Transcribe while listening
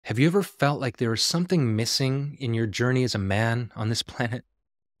Have you ever felt like there was something missing in your journey as a man on this planet?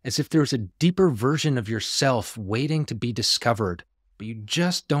 As if there was a deeper version of yourself waiting to be discovered, but you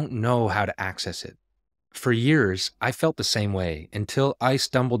just don't know how to access it? For years, I felt the same way until I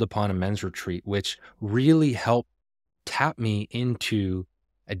stumbled upon a men's retreat, which really helped tap me into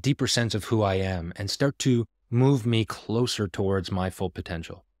a deeper sense of who I am and start to move me closer towards my full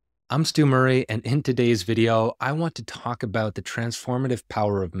potential. I'm Stu Murray, and in today's video, I want to talk about the transformative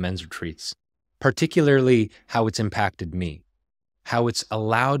power of men's retreats, particularly how it's impacted me, how it's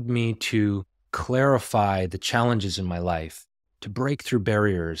allowed me to clarify the challenges in my life, to break through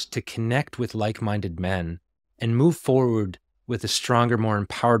barriers, to connect with like-minded men, and move forward with a stronger, more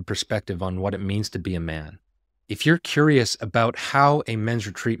empowered perspective on what it means to be a man. If you're curious about how a men's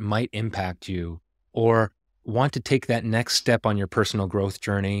retreat might impact you, or want to take that next step on your personal growth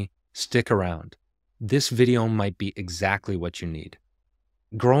journey, stick around. This video might be exactly what you need.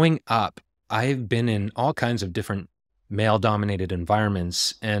 Growing up, I've been in all kinds of different male-dominated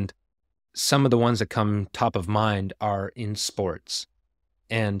environments, and some of the ones that come top of mind are in sports.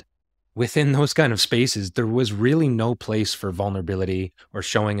 And within those kind of spaces, there was really no place for vulnerability or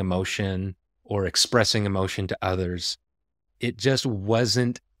showing emotion or expressing emotion to others. It just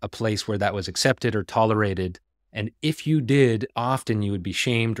wasn't a place where that was accepted or tolerated. And if you did, often you would be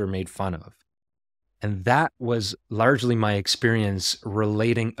shamed or made fun of. And that was largely my experience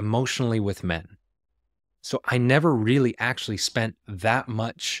relating emotionally with men. So I never really actually spent that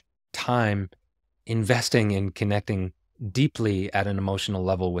much time investing in connecting deeply at an emotional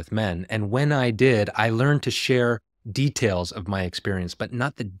level with men. And when I did, I learned to share details of my experience, but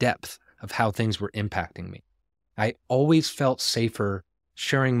not the depth of how things were impacting me. I always felt safer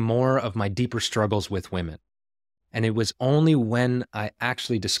sharing more of my deeper struggles with women. And it was only when I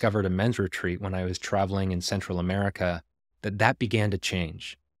actually discovered a men's retreat when I was traveling in Central America that that began to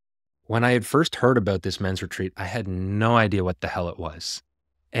change. When I had first heard about this men's retreat, I had no idea what the hell it was.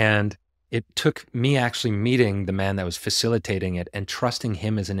 And it took me actually meeting the man that was facilitating it and trusting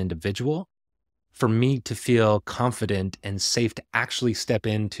him as an individual for me to feel confident and safe to actually step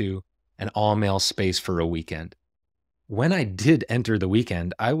into an all-male space for a weekend. When I did enter the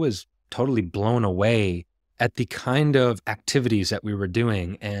weekend, I was totally blown away at the kind of activities that we were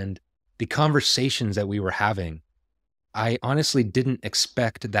doing and the conversations that we were having. I honestly didn't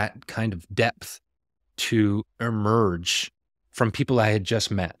expect that kind of depth to emerge from people I had just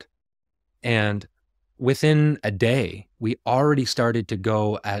met. And within a day, we already started to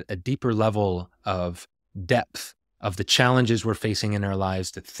go at a deeper level of depth of the challenges we're facing in our lives,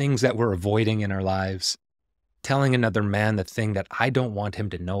 the things that we're avoiding in our lives, telling another man the thing that I don't want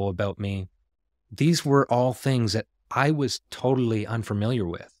him to know about me. These were all things that I was totally unfamiliar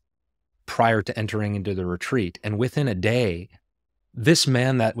with prior to entering into the retreat. And within a day, this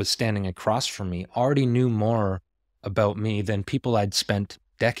man that was standing across from me already knew more about me than people I'd spent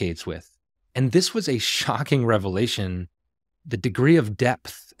decades with. And this was a shocking revelation, the degree of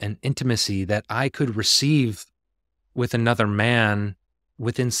depth and intimacy that I could receive with another man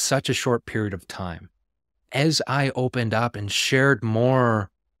within such a short period of time. As I opened up and shared more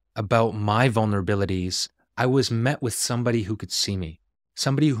about my vulnerabilities, I was met with somebody who could see me,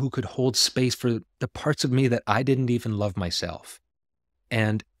 somebody who could hold space for the parts of me that I didn't even love myself.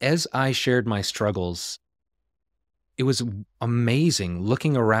 And as I shared my struggles, it was amazing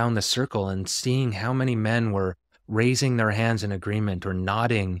looking around the circle and seeing how many men were raising their hands in agreement or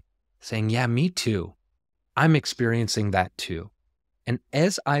nodding, saying, yeah, me too. I'm experiencing that too. And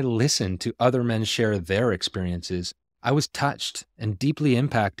as I listened to other men share their experiences, I was touched and deeply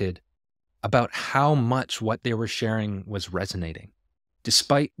impacted about how much what they were sharing was resonating.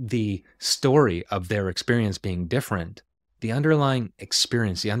 Despite the story of their experience being different, the underlying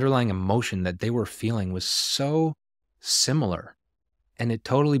experience, the underlying emotion that they were feeling was so similar. And it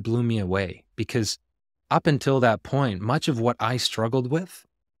totally blew me away because up until that point, much of what I struggled with,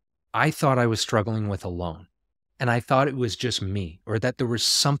 I thought I was struggling with alone. And I thought it was just me or that there was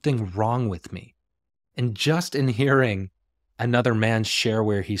something wrong with me. And just in hearing another man share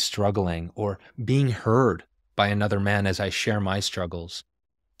where he's struggling or being heard by another man as I share my struggles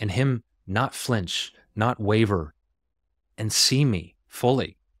and him not flinch, not waver and see me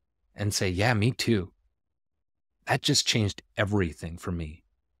fully and say, yeah, me too. That just changed everything for me.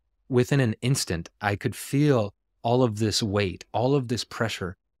 Within an instant, I could feel all of this weight, all of this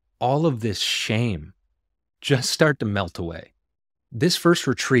pressure, all of this shame just start to melt away. This first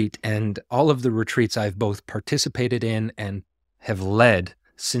retreat and all of the retreats I've both participated in and have led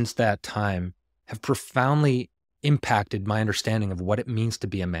since that time have profoundly impacted my understanding of what it means to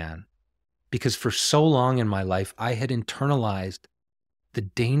be a man. Because for so long in my life, I had internalized the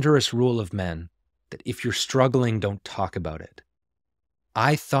dangerous rule of men that if you're struggling, don't talk about it.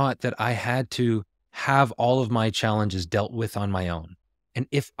 I thought that I had to have all of my challenges dealt with on my own. And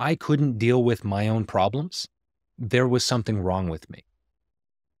if I couldn't deal with my own problems, there was something wrong with me.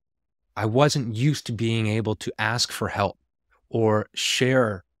 I wasn't used to being able to ask for help or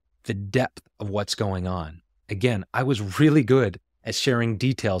share the depth of what's going on. Again, I was really good at sharing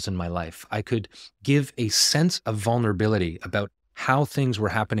details in my life. I could give a sense of vulnerability about how things were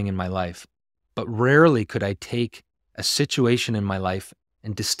happening in my life, but rarely could I take a situation in my life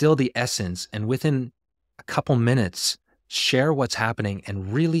and distill the essence and within a couple minutes share what's happening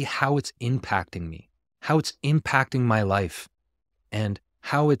and really how it's impacting me, how it's impacting my life, and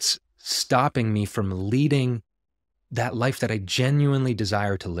how it's stopping me from leading that life that I genuinely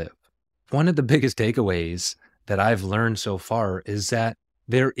desire to live. One of the biggest takeaways that I've learned so far is that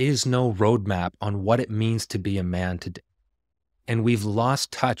there is no roadmap on what it means to be a man today. And we've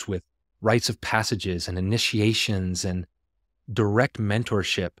lost touch with rites of passages and initiations and direct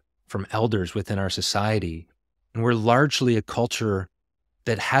mentorship from elders within our society. And we're largely a culture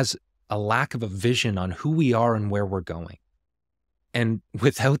that has a lack of a vision on who we are and where we're going. And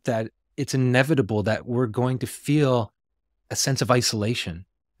without that, it's inevitable that we're going to feel a sense of isolation,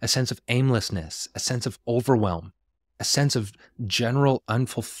 a sense of aimlessness, a sense of overwhelm, a sense of general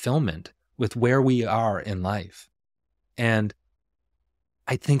unfulfillment with where we are in life. And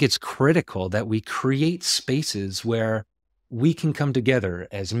I think it's critical that we create spaces where we can come together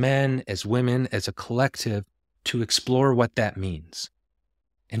as men, as women, as a collective to explore what that means.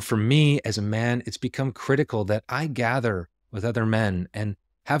 And for me as a man, it's become critical that I gather with other men and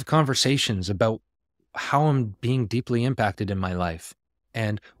have conversations about how I'm being deeply impacted in my life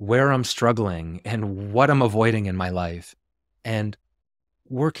and where I'm struggling and what I'm avoiding in my life, and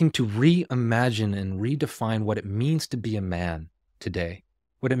working to reimagine and redefine what it means to be a man today,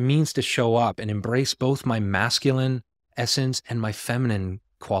 what it means to show up and embrace both my masculine essence and my feminine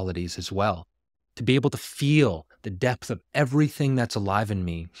qualities as well, to be able to feel the depth of everything that's alive in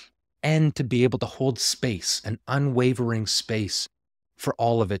me and to be able to hold space, an unwavering space for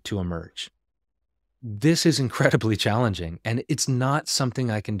all of it to emerge. This is incredibly challenging, and it's not something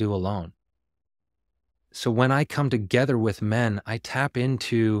I can do alone. So when I come together with men, I tap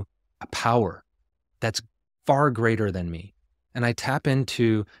into a power that's far greater than me. And I tap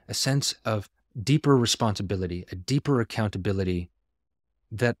into a sense of deeper responsibility, a deeper accountability,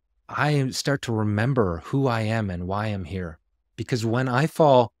 that I start to remember who I am and why I'm here. Because when I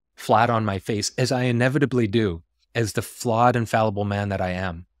fall flat on my face, as I inevitably do, as the flawed and fallible man that I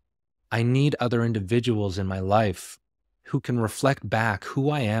am, I need other individuals in my life who can reflect back who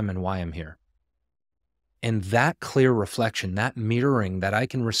I am and why I'm here. And that clear reflection, that mirroring that I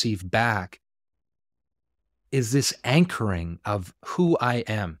can receive back is this anchoring of who I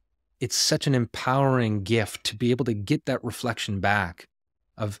am. It's such an empowering gift to be able to get that reflection back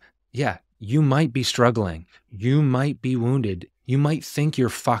of, yeah, you might be struggling. You might be wounded. You might think you're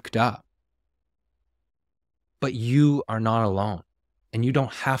fucked up, but you are not alone, and you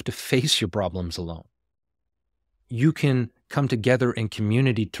don't have to face your problems alone. You can come together in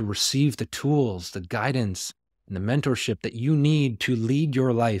community to receive the tools, the guidance, and the mentorship that you need to lead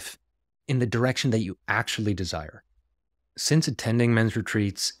your life in the direction that you actually desire. Since attending men's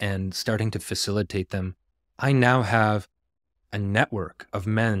retreats and starting to facilitate them, I now have a network of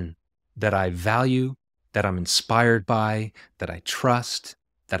men that I value, that I'm inspired by, that I trust,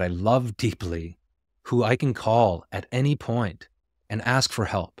 that I love deeply, who I can call at any point and ask for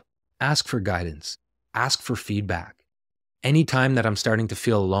help, ask for guidance, ask for feedback. Anytime that I'm starting to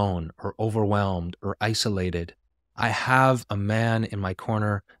feel alone or overwhelmed or isolated, I have a man in my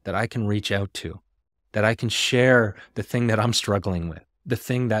corner that I can reach out to, that I can share the thing that I'm struggling with, the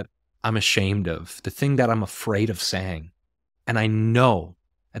thing that I'm ashamed of, the thing that I'm afraid of saying. And I know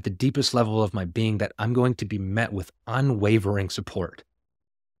at the deepest level of my being that I'm going to be met with unwavering support.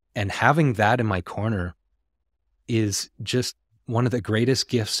 And having that in my corner is just one of the greatest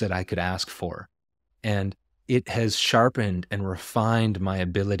gifts that I could ask for. And it has sharpened and refined my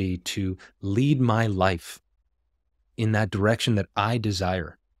ability to lead my life in that direction that I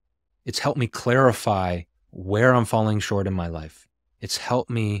desire. It's helped me clarify where I'm falling short in my life. It's helped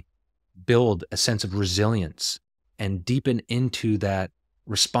me build a sense of resilience and deepen into that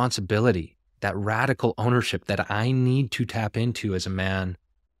responsibility, that radical ownership that I need to tap into as a man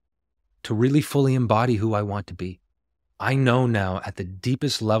to really fully embody who I want to be. I know now at the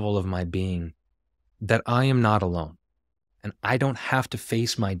deepest level of my being that I am not alone, and I don't have to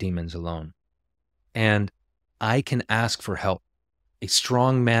face my demons alone. And I can ask for help. A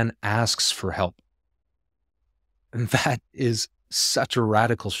strong man asks for help. And that is such a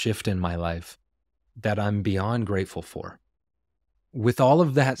radical shift in my life that I'm beyond grateful for. With all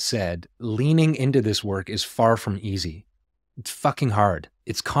of that said, leaning into this work is far from easy. It's fucking hard.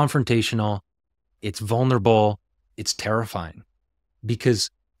 It's confrontational. It's vulnerable. It's terrifying because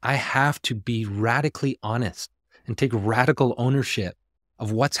I have to be radically honest and take radical ownership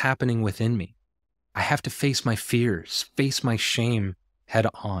of what's happening within me. I have to face my fears, face my shame head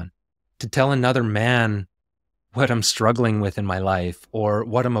on. To tell another man what I'm struggling with in my life or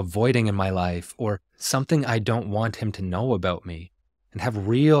what I'm avoiding in my life or something I don't want him to know about me, and have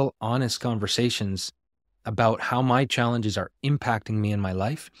real, honest conversations about how my challenges are impacting me in my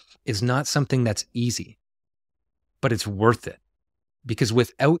life is not something that's easy, but it's worth it. Because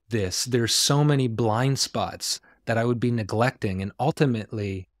without this, there's so many blind spots that I would be neglecting and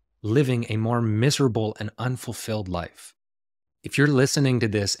ultimately living a more miserable and unfulfilled life. If you're listening to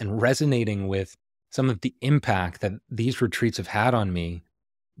this and resonating with some of the impact that these retreats have had on me,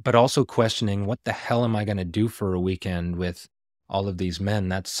 but also questioning what the hell am I going to do for a weekend with all of these men?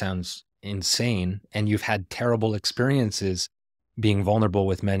 That sounds insane. And you've had terrible experiences being vulnerable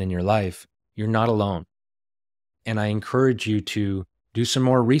with men in your life. You're not alone. And I encourage you to do some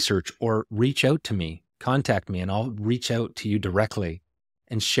more research or reach out to me, contact me, and I'll reach out to you directly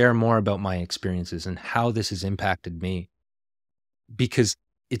and share more about my experiences and how this has impacted me. Because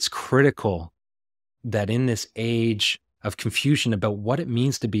it's critical that in this age of confusion about what it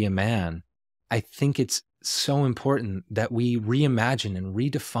means to be a man, I think it's so important that we reimagine and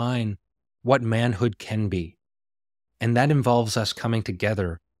redefine what manhood can be. And that involves us coming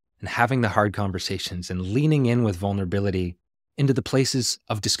together and having the hard conversations and leaning in with vulnerability into the places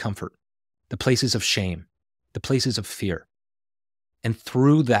of discomfort, the places of shame, the places of fear. And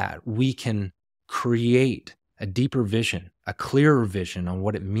through that, we can create a deeper vision, a clearer vision on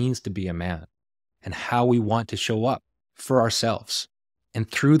what it means to be a man and how we want to show up for ourselves. And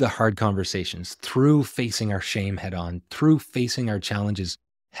through the hard conversations, through facing our shame head on, through facing our challenges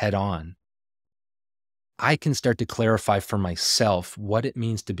head on, I can start to clarify for myself what it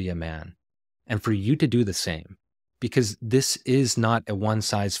means to be a man and for you to do the same, because this is not a one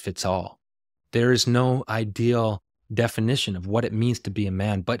size fits all. There is no ideal definition of what it means to be a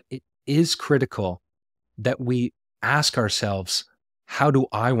man, but it is critical that we ask ourselves, how do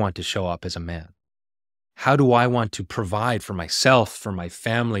I want to show up as a man? How do I want to provide for myself, for my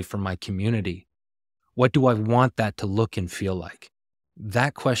family, for my community? What do I want that to look and feel like?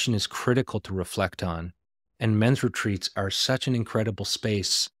 That question is critical to reflect on. And men's retreats are such an incredible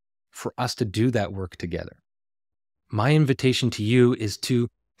space for us to do that work together. My invitation to you is to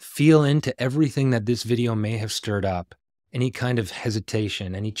feel into everything that this video may have stirred up, any kind of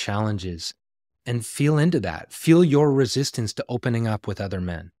hesitation, any challenges, and feel into that. Feel your resistance to opening up with other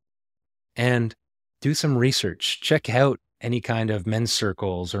men. And do some research. Check out any kind of men's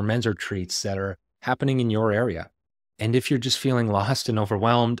circles or men's retreats that are happening in your area. And if you're just feeling lost and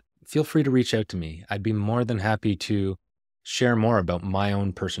overwhelmed, feel free to reach out to me. I'd be more than happy to share more about my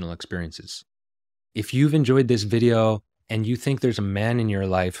own personal experiences. If you've enjoyed this video and you think there's a man in your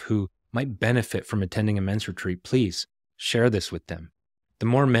life who might benefit from attending a men's retreat, please share this with them. The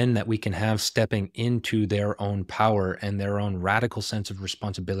more men that we can have stepping into their own power and their own radical sense of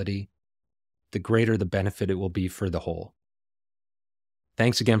responsibility, the greater the benefit it will be for the whole.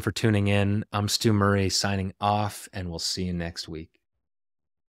 Thanks again for tuning in. I'm Stu Murray signing off, and we'll see you next week.